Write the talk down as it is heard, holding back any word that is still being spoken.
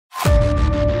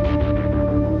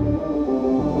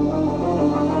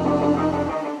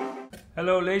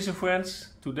Hello laser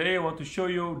friends, today I want to show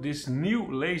you these new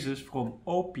lasers from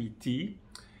OPT.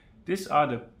 These are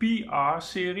the PR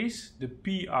series, the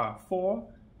PR4,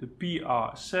 the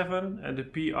PR7 and the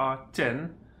PR10.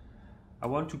 I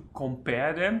want to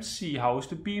compare them, see how is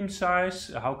the beam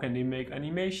size, how can they make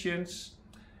animations.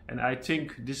 And I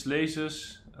think these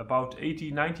lasers, about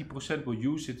 80-90% will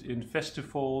use it in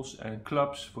festivals and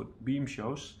clubs for beam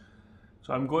shows.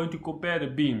 So I'm going to compare the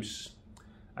beams.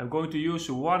 I'm going to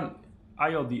use one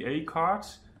ILDA card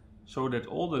so that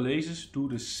all the lasers do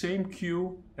the same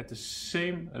Q at the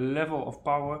same level of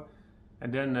power,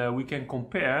 and then we can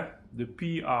compare the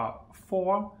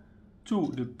PR4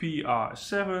 to the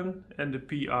PR7 and the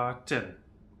PR10.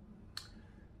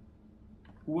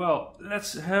 Well,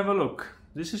 let's have a look.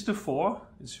 This is the 4.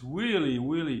 It's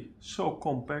really so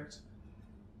compact,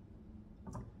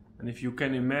 and if you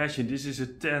can imagine, this is a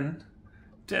 10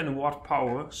 watt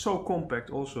power, so compact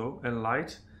also and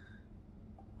light.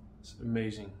 It's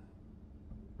amazing.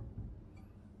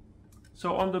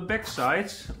 So on the back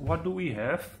side, what do we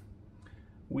have?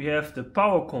 We have the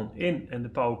power con in and the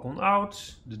power con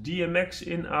out, the DMX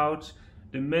in out,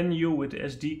 the menu with the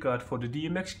SD card for the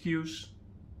DMX cues,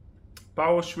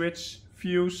 power switch,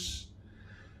 fuse,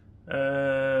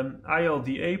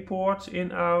 ILDA port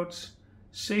in out,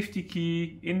 safety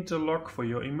key, interlock for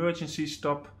your emergency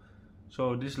stop.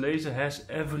 So this laser has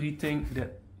everything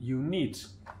that you need,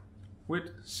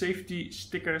 with safety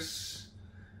stickers,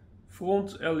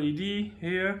 front LED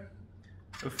here,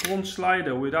 a front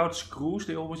slider without screws.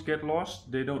 They always get lost,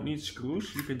 they don't need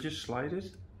screws, you can just slide it.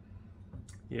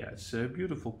 Yeah, it's a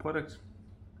beautiful product.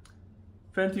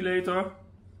 Ventilator.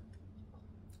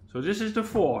 So this is the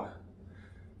 4.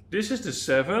 This is the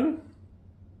 7,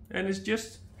 and it's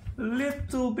just a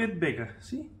little bit bigger,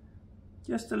 see?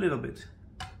 Just a little bit.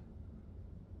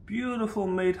 Beautiful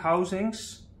made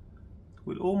housings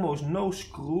with almost no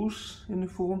screws in the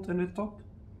front and the top.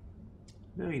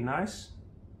 Very nice.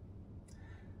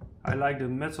 I like the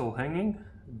metal hanging.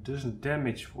 It doesn't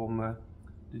damage from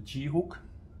the G-hook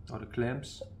or the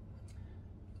clamps.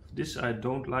 This I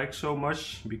don't like so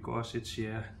much because it's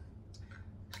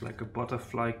like a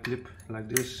butterfly clip like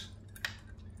this.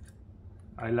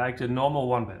 I like the normal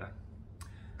one better.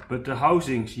 But the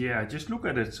housings, yeah, just look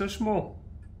at it, so small.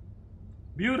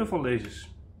 Beautiful lasers.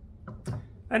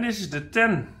 And this is the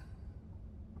 10.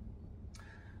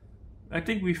 I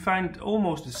think we find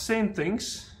almost the same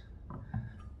things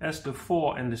as the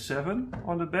 4 and the 7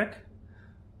 on the back.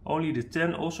 Only the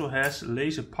 10 also has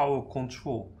laser power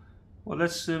control. Well,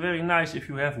 that's very nice. If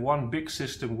you have one big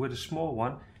system with a small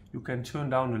one, you can turn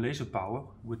down the laser power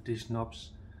with these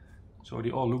knobs. So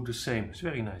they all look the same. It's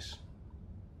very nice.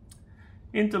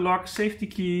 Interlock, safety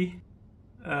key,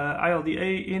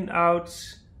 ILDA in out,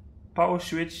 power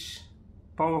switch,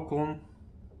 power con,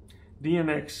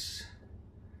 DMX.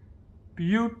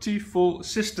 Beautiful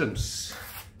systems.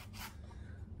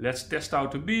 Let's test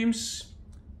out the beams.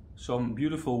 Some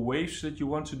beautiful waves that you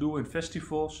want to do in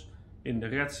festivals in the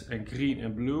red and green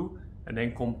and blue, and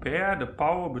then compare the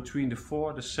power between the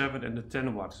 4, the 7 and the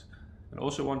 10 watts. And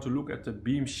also want to look at the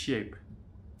beam shape.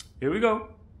 Here we go.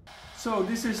 So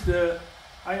this is the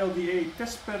ILDA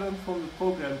test pattern from the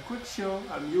program Quick Show.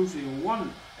 I'm using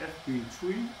one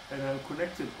FB3 and I'm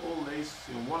connected all lasers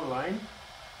in one line.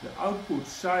 The output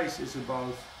size is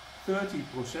about 30%,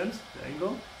 the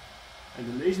angle, and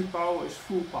the laser power is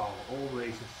full power, all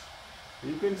lasers.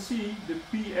 You can see the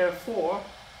PR4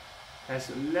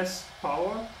 has less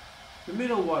power. The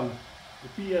middle one,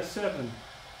 the PR7,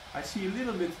 I see a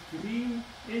little bit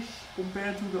greenish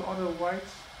compared to the other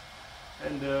whites,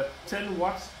 and the 10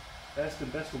 watts has the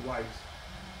best white.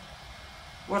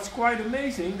 What's quite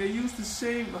amazing, they use the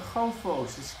same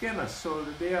GAUFOs, the scanners, so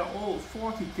that they are all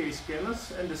 40K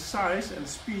scanners, and the size and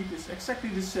speed is exactly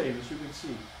the same, as you can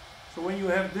see. So when you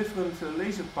have different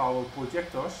laser power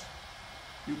projectors,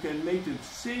 you can make the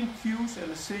same Qs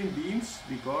and the same beams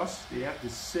because they have the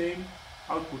same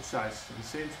output size and the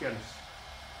same scanners.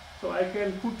 So I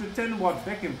can put the 10 watt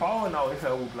back in power now if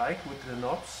I would like with the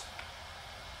knobs.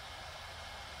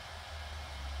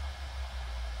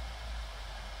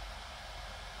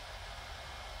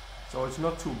 So it's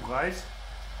not too bright,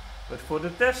 but for the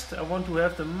test I want to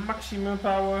have the maximum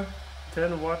power,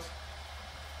 10 watt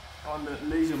on the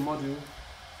laser module.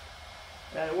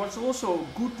 And what's also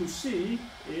good to see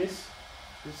is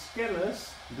the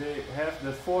scanners. They have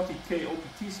the 40K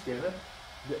OPT scanner.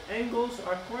 The angles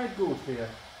are quite good here.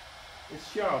 It's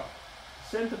sharp.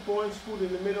 Center points put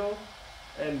in the middle,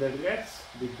 and the red,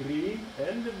 the green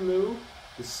and the blue,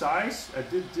 the size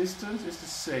at this distance is the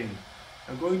same.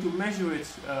 I'm going to measure it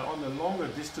on a longer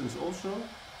distance also,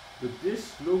 but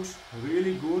this looks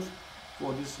really good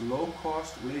for this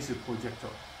low-cost laser projector.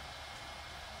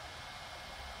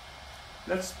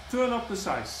 Let's turn up the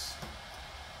size.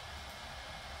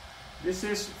 This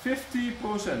is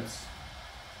 50%.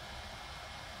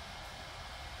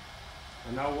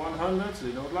 And now 100,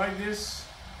 they don't like this.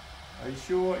 Are you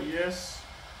sure? Yes.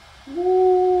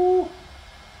 Woo!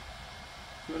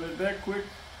 Turn it back quick.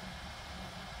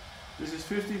 This is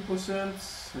 50%,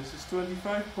 this is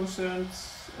 25%,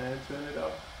 and turn it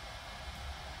up.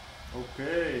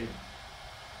 Okay.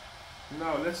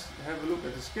 Now let's have a look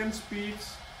at the scan speed.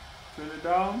 Turn it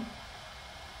down.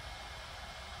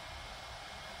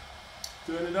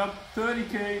 Turn it up,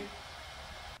 30K.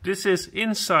 This is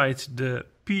inside the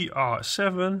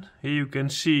PR7. Here you can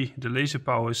see the laser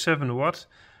power is 7 watt.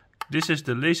 This is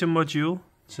the laser module.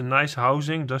 It's a nice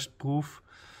housing, dust proof.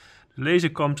 The laser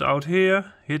comes out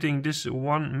here, hitting this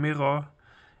one mirror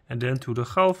and then to the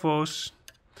galvos.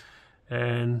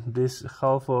 And these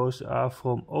galvos are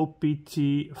from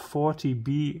OPT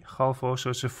 40B galvos, so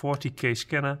it's a 40K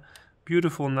scanner.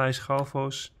 Beautiful, nice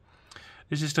galvos.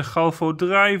 This is the galvo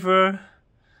driver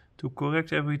to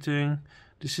correct everything.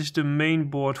 This is the main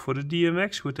board for the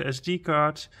DMX with the SD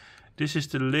card. This is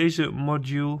the laser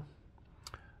module.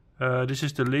 This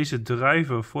is the laser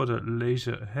driver for the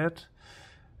laser head.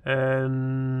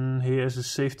 And here's a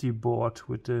safety board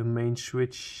with the main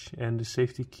switch and the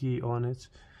safety key on it.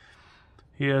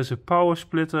 Here's a power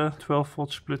splitter,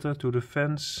 12-volt splitter to the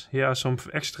fans. Here are some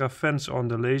extra fans on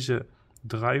the laser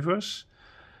drivers.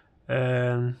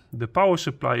 And the power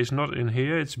supply is not in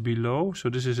here, it's below. So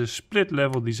this is a split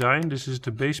level design. This is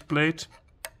the base plate.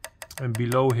 And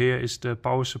below here is the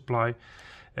power supply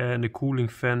and the cooling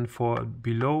fan for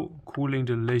below cooling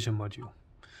the laser module.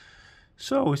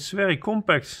 So it's very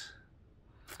compact.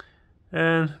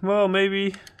 And well,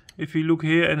 maybe if you look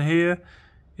here and here,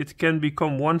 it can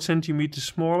become 1 centimeter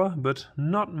smaller, but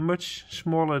not much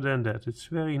smaller than that. It's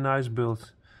very nice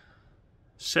built.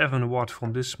 7 watt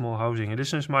from this small housing. And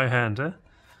this is my hand, eh?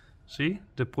 See,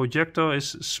 the projector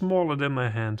is smaller than my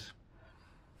hand.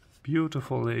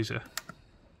 Beautiful laser.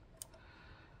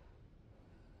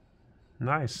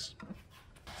 Nice.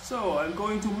 So I'm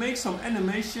going to make some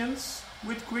animations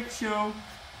with QuickShow,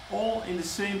 all in the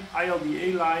same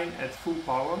ILDA line at full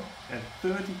power at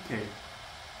 30K.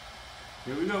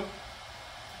 Here we go.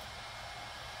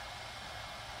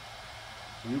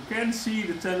 You can see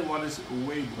the 10 watt is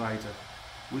way brighter.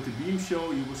 With the beam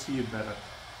show you will see it better.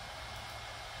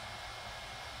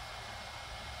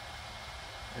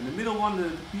 And the middle one, the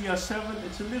PR7,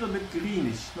 it's a little bit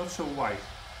greenish, not so white.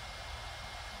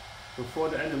 So for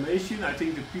the animation, I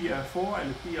think the PR4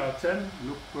 and the PR10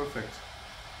 look perfect.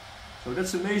 So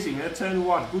that's amazing, eh? 10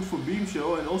 watt, good for beam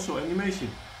show and also animation.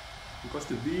 Because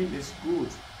the beam is good.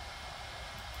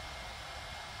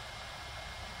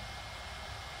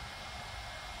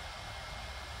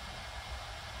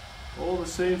 All the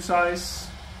same size.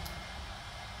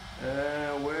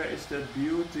 Where is that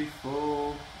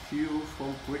beautiful cue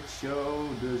from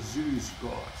QuickShow? The Zeus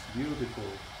God. Beautiful.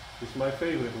 It's my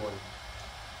favorite one.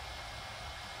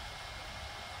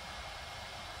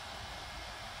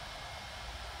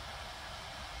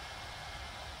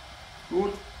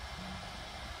 Good.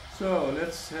 So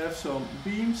let's have some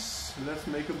beams. Let's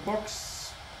make a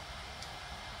box.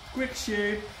 Quick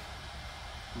shape.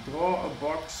 Draw a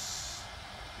box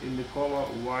in the color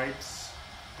white.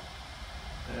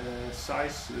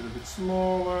 Size a little bit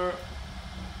smaller.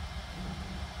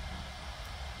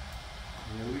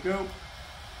 Here we go.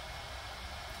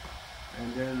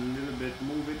 And then a little bit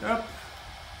move it up.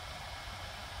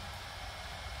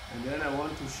 And then I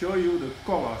want to show you the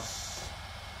colors.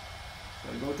 So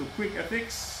I go to Quick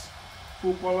FX,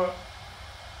 full color.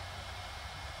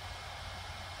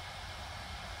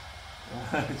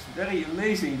 It's very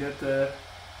amazing that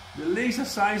the laser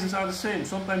sizes are the same.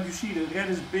 Sometimes you see the red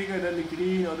is bigger than the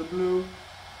green or the blue,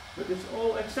 but it's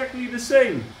all exactly the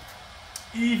same,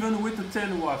 even with the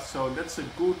 10 watts. So that's a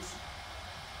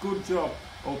good job,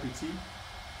 OPT.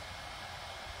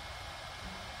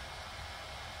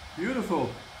 Beautiful.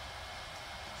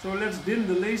 So let's dim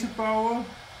the laser power.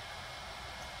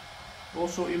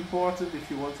 Also important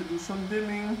if you want to do some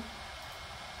dimming.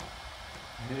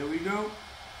 Here we go.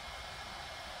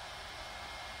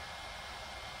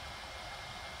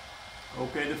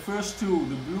 Okay, the first two,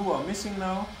 the blue, are missing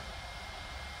now.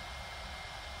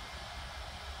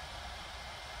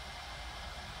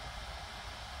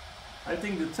 I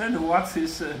think the 10 watts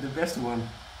is the best one.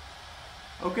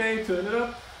 Okay, turn it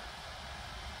up.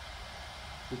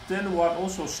 The 10 watt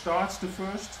also starts the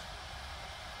first.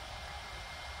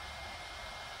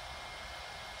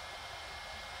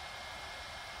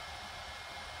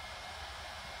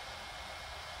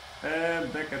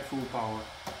 and back at full power.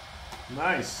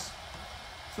 Nice.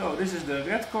 So this is the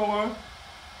red color.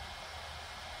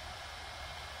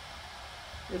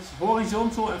 It's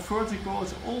horizontal and vertical,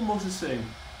 it's almost the same.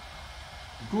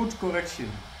 Good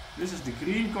correction. This is the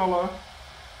green color.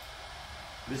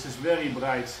 This is very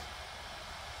bright.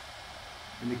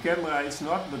 In the camera it's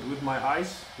not, but with my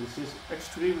eyes this is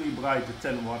extremely bright, the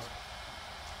 10 watt.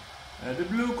 The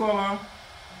blue color,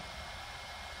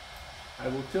 I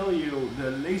will tell you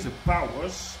the laser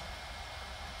powers.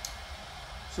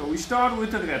 So we start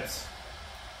with the red.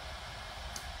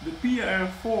 The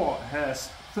PR4 has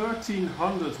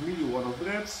 1300 milliwatt of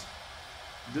red.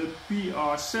 The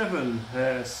PR7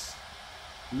 has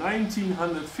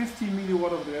 1950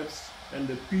 milliwatt of red. And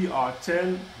the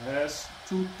PR10 has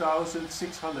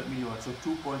 2600 milliwatt, so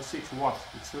 2.6 watt.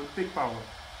 It's a big power.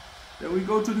 Then we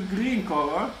go to the green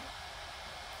color.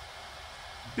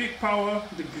 Big power,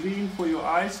 the green for your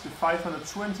eyes, the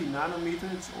 520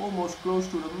 nanometer. It's almost close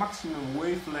to the maximum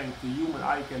wavelength the human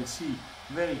eye can see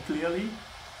very clearly.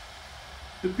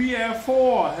 The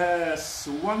PR4 has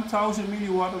 1000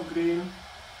 milliwatt of green.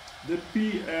 The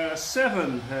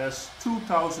PR7 has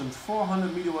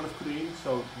 2400 milliwatt of green,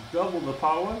 so double the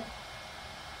power.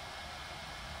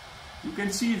 You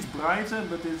can see it's brighter,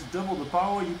 but it's double the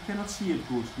power. You cannot see it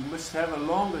good. You must have a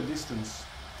longer distance.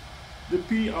 The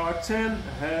PR10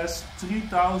 has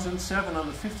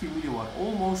 3750 milliwatt,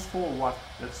 almost 4 watt.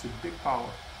 That's a big power.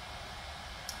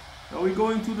 Now we're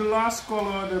going to the last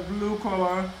color, the blue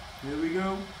color. Here we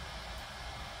go.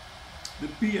 The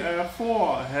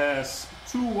PR4 has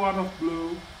 2 watt of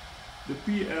blue. The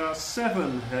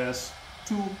PR7 has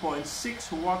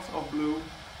 2.6 watt of blue.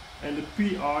 And the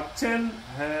PR10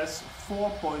 has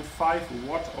 4.5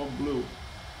 watt of blue.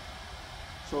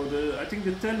 So I think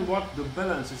the 10 watt, the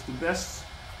balance is the best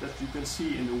that you can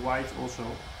see in the white also.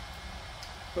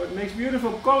 So it makes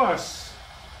beautiful colors.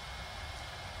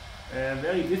 And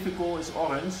very difficult is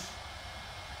orange.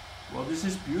 Well, this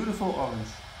is beautiful orange.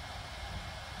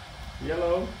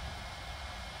 Yellow.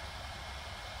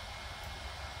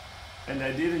 And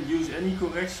I didn't use any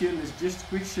correction, it's just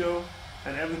quick show.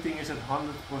 And everything is at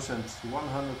 100%,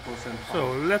 100%.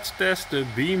 So let's test the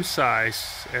beam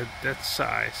size at that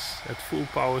size, at full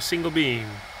power single beam.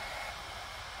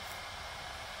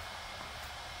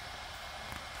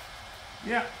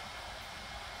 Yeah.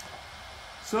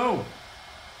 So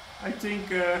I think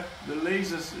the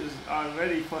lasers are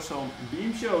ready for some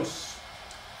beam shows.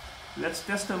 Let's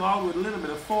test them out with a little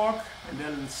bit of fork and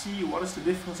then see what is the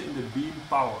difference in the beam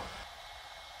power.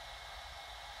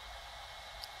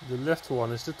 The left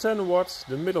one is the 10 watts,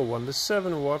 the middle one the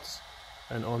 7 watts,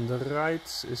 and on the right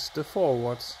is the 4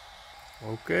 watts.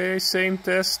 Okay, same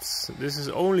test. This is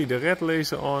only the red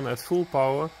laser on at full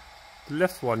power. The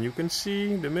left one you can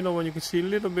see, the middle one you can see a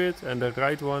little bit, and the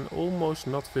right one almost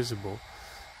not visible.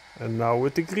 And now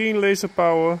with the green laser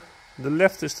power, the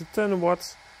left is the 10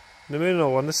 watts, the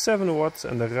middle one the 7 watts,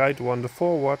 and the right one the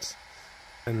 4 watts.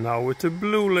 And now with the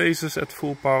blue lasers at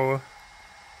full power.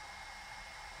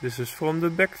 This is from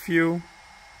the back view,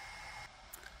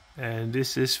 and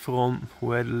this is from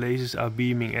where the lasers are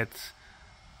beaming at.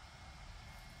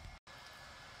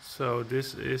 So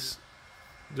this is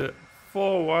the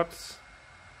 4 watts,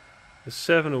 the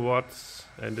 7 watts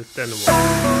and the 10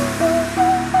 watts.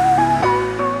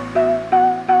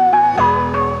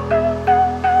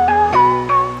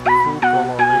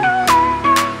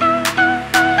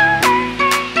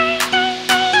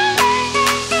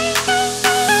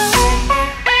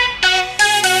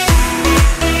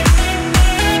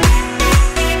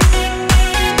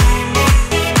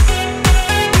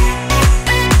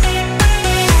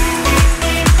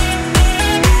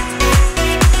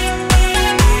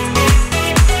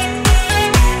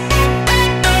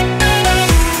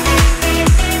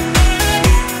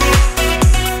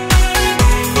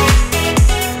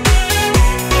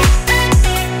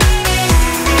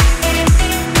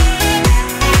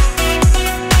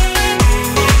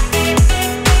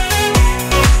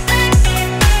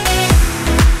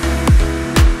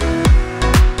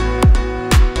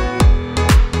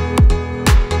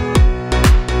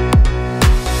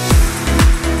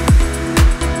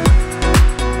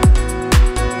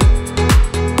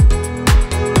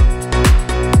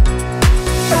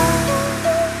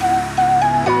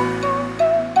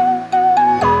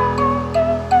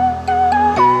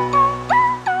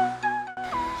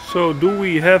 So do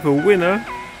we have a winner?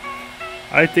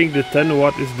 I think the 10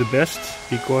 watt is the best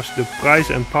because the price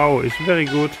and power is very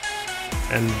good,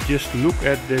 and just look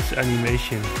at this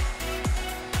animation.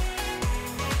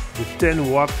 The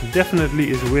 10 watt definitely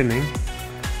is winning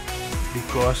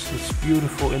because it's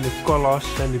beautiful in the colors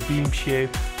and the beam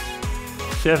shape.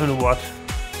 7 watt,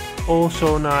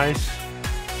 also nice.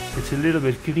 It's a little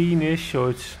bit greenish, so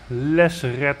it's less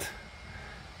red.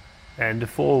 And the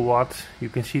 4 watt, you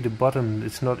can see the bottom,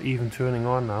 it's not even turning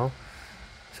on now.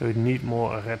 So it needs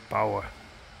more red power.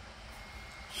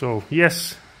 So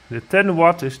yes, the 10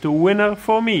 watt is the winner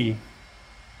for me.